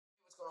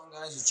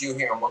Guys, it's Gio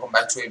here and welcome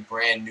back to a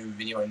brand new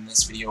video. In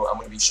this video, I'm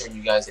going to be showing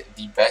you guys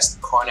the best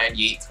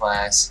KAR98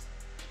 class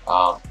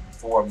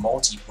for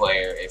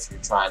multiplayer if you're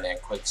trying to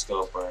quick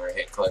scope or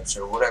hit clips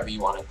or whatever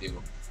you want to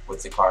do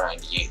with the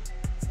KAR98.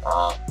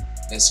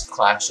 This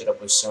class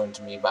setup was shown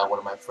to me by one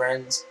of my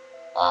friends.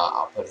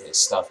 I'll put his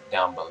stuff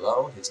down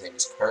below. His name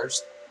is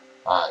Curhsed.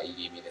 He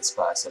gave me this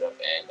class setup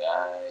and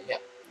yeah,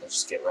 let's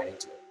just get right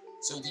into it.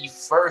 So the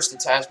first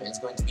attachment is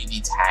going to be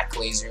the tack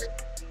laser.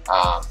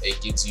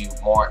 It gives you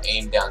more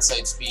aim down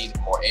sight speed,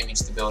 more aiming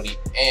stability,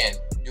 and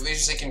your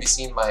laser sight can be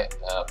seen by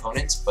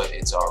opponents, but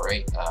it's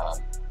alright.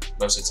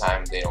 Most of the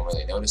time they don't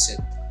really notice it.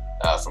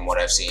 From what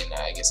I've seen,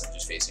 I guess I'm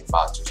just facing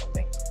bots or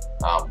something.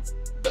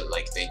 But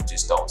like they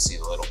just don't see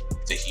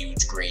the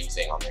huge green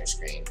thing on their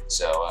screen.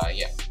 So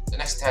yeah, the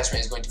next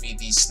attachment is going to be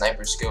the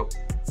sniper scope.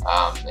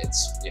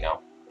 It's, you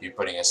know, you're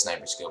putting a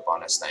sniper scope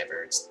on a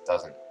sniper.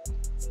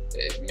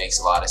 It makes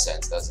a lot of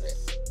sense, doesn't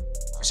it?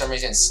 For some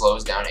reason, it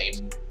slows down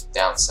aim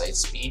down sight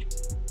speed.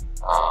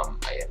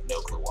 I have no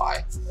clue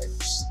why.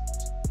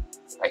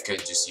 I could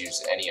just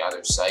use any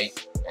other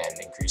sight and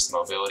increase the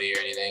mobility or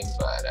anything,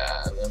 but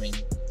I mean,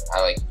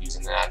 I like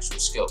using the actual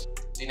scope.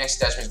 The next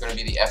attachment is going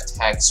to be the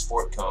F-Tag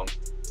Sport Cone.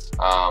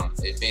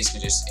 It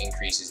basically just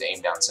increases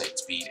aim down sight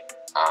speed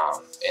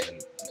and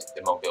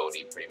the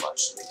mobility pretty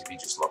much. Like if you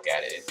just look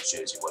at it, it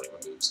shows you what it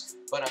removes.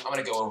 But I'm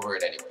going to go over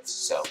it anyways,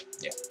 so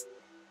yeah.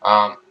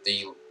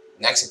 The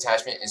next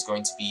attachment is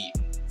going to be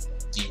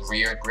the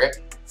rear grip,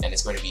 and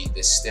it's going to be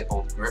this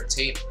stippled grip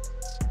tape.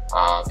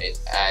 It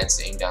adds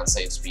the aim down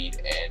sight speed,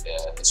 and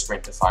the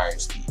sprint to fire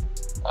speed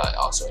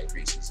also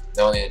increases.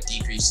 The only thing that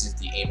decreases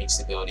the aiming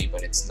stability,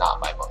 but it's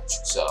not by much,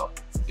 so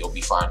you'll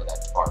be fine in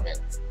that department.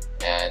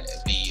 And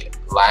the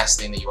last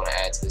thing that you want to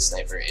add to the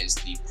sniper is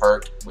the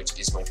perk, which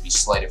is going to be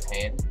sleight of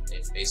hand.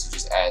 It basically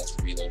just adds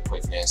reload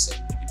quickness, and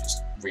you can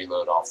just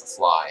reload off the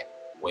fly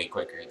way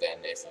quicker than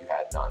if you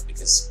had none,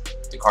 because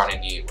the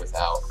KAR98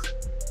 without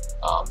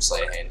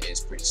sleight of hand is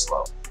pretty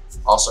slow.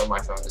 Also, my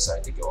phone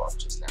decided to go off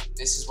just now.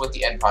 This is what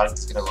the end product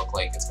is going to look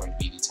like. It's going to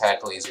be the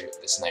tack laser,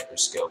 the sniper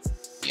scope,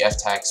 the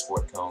F-Tag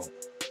Sport Cone,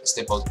 the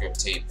stippled grip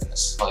tape, and the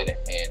sleight of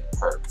hand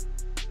perk.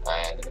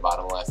 And in the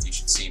bottom left, you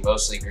should see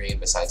mostly green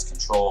besides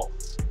control,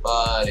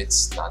 but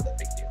it's not that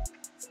big deal.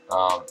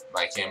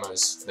 My camo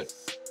is the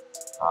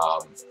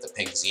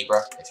pink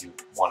zebra, if you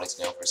wanted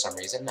to know for some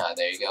reason.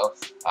 There you go.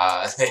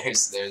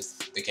 There's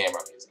the camera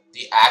I'm using.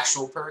 The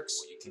actual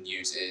perks you can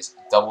use is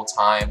double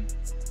time.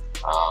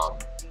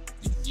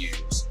 You can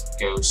use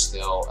ghost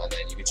still, and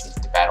then you can change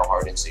it to battle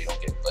hardened so you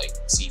don't get like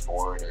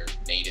C4'd or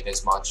naded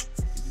as much.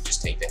 You can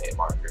just take the hit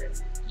marker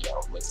and, you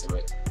know, live through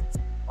it.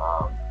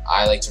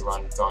 I like to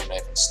run throwing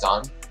knife and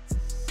stun,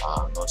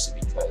 mostly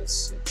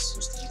because it's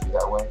just easier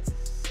that way.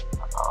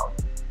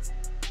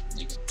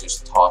 You can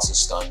just toss a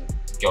stun,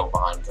 go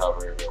behind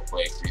cover real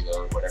quick,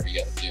 reload, whatever you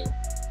gotta do.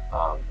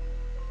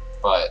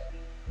 But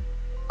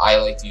I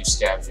like to use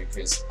scavenger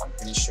because I'm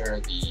pretty sure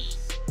the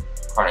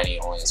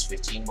KAR98 only has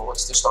 15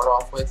 bullets to start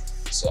off with,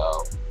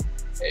 so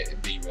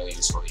it'd be really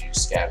useful to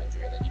use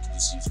scavenger, and then you can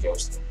just use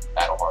ghost and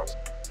battle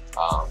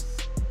hardened.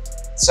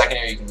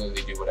 Secondary, you can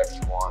literally do whatever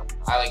you want.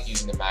 I like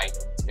using the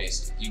Magnum.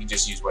 Basically, you can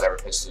just use whatever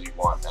pistol you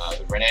want.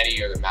 The Renetti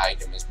or the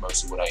Magnum is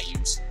mostly what I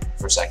use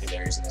for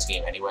secondaries in this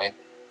game anyway,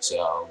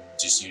 so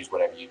just use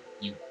whatever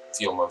you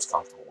feel most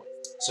comfortable with.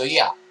 So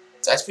yeah,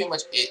 so that's pretty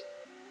much it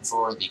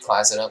for the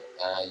class setup.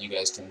 You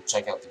guys can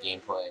check out the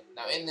gameplay.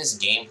 Now in this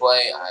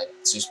gameplay, I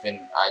just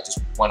went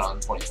on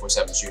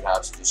 24/7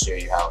 shootouts to just show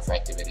you how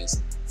effective it is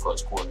in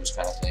close quarters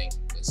kind of thing.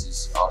 This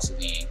is also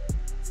the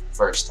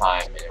first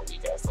time in a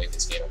week I've played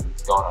this game. I've been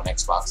going on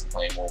Xbox and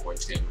playing World War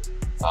II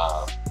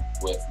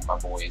with my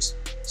boys,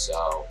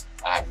 so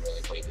I haven't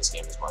really played this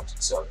game as much.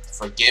 So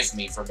forgive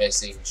me for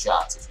missing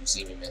shots. If you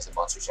see me miss a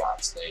bunch of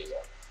shots, there you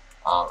go.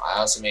 I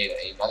also made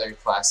another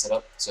class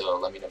setup, so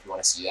let me know if you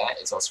want to see that.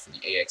 It's also for the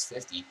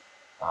AX50.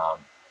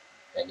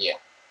 And yeah,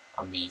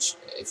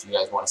 if you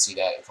guys want to see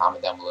that,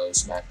 comment down below,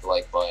 smack the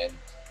like button,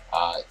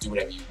 do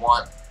whatever you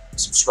want,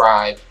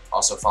 subscribe.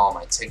 Also follow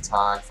my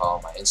TikTok,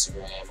 follow my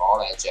Instagram, all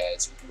that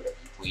jazz. You can do whatever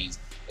you please.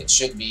 It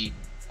should be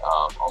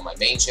on my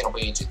main channel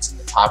page. It's in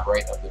the top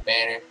right of the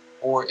banner,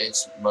 or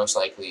it's most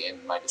likely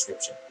in my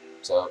description.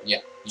 So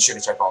yeah, be sure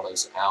to check all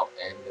those out,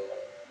 and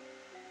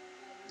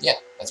yeah,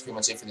 that's pretty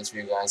much it for this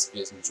video, guys. If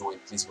you guys enjoyed,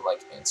 please leave a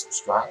like and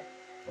subscribe.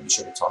 I'll be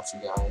sure to talk to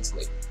you guys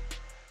later.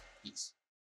 Peace.